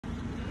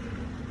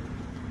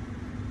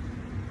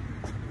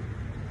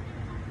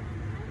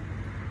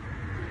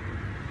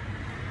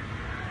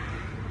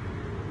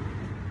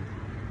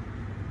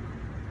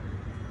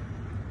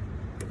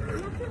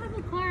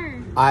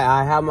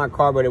I have my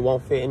car, but it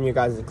won't fit in your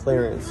guys'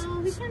 clearance. No,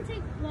 we can't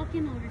take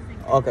walk-in orders like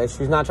that. Okay,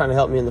 she's not trying to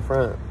help me in the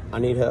front. I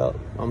need help.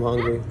 I'm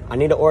hungry. I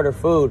need to order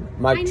food.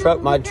 My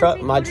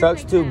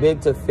truck's too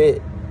big to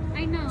fit.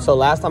 I know. So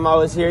last time I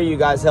was here, you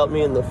guys helped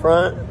me in the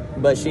front,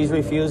 but she's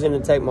refusing to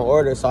take my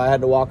order, so I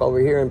had to walk over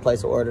here and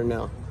place an order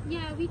now.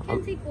 Yeah, we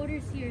can't take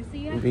orders here, so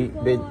you have to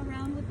go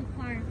around with the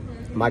car.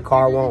 My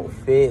car won't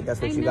fit.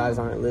 That's what you guys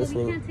aren't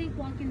listening. We can't take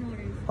walk-in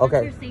orders.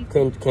 Okay,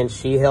 can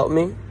she help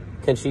me?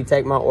 Can she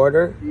take my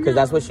order? Because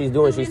that's what she's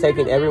doing. She's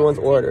taking everyone's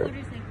order.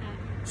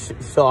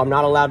 So I'm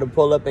not allowed to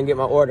pull up and get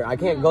my order. I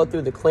can't go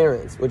through the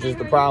clearance, which is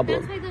the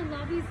problem. That's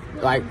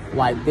why the lobby's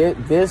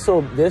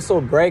like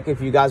this'll break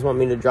if you guys want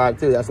me to drive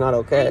through. That's not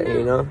okay,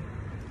 you know.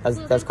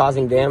 That's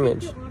causing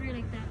damage.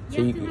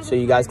 So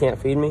you guys can't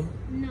feed me?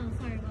 No,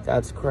 sorry about that.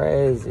 That's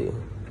crazy.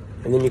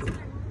 And then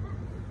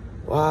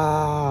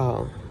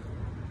wow.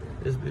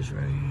 This bitch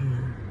right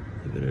here.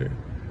 Look at her.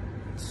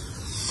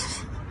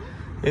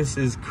 This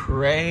is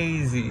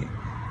crazy.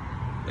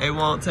 They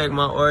won't take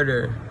my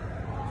order.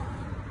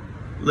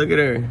 Look at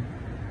her.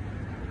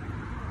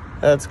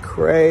 That's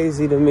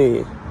crazy to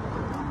me.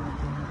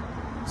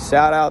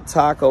 Shout out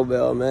Taco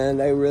Bell, man.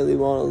 They really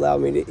won't allow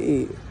me to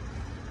eat.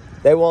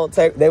 They won't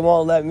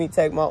let me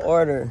take my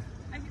order.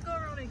 I can go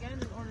around again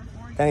and order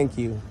for you. Thank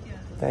you. Yeah.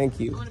 Thank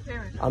you. You want a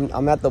parent?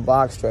 I'm at the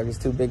box truck. It's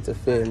too big to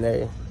fit in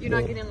there. You're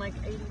not getting like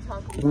 80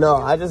 tacos? No,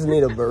 I just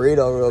need a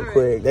burrito real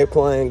quick. They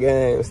playing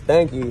games.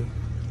 Thank you.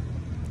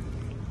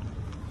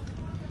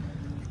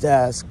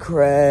 That's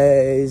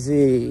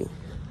crazy.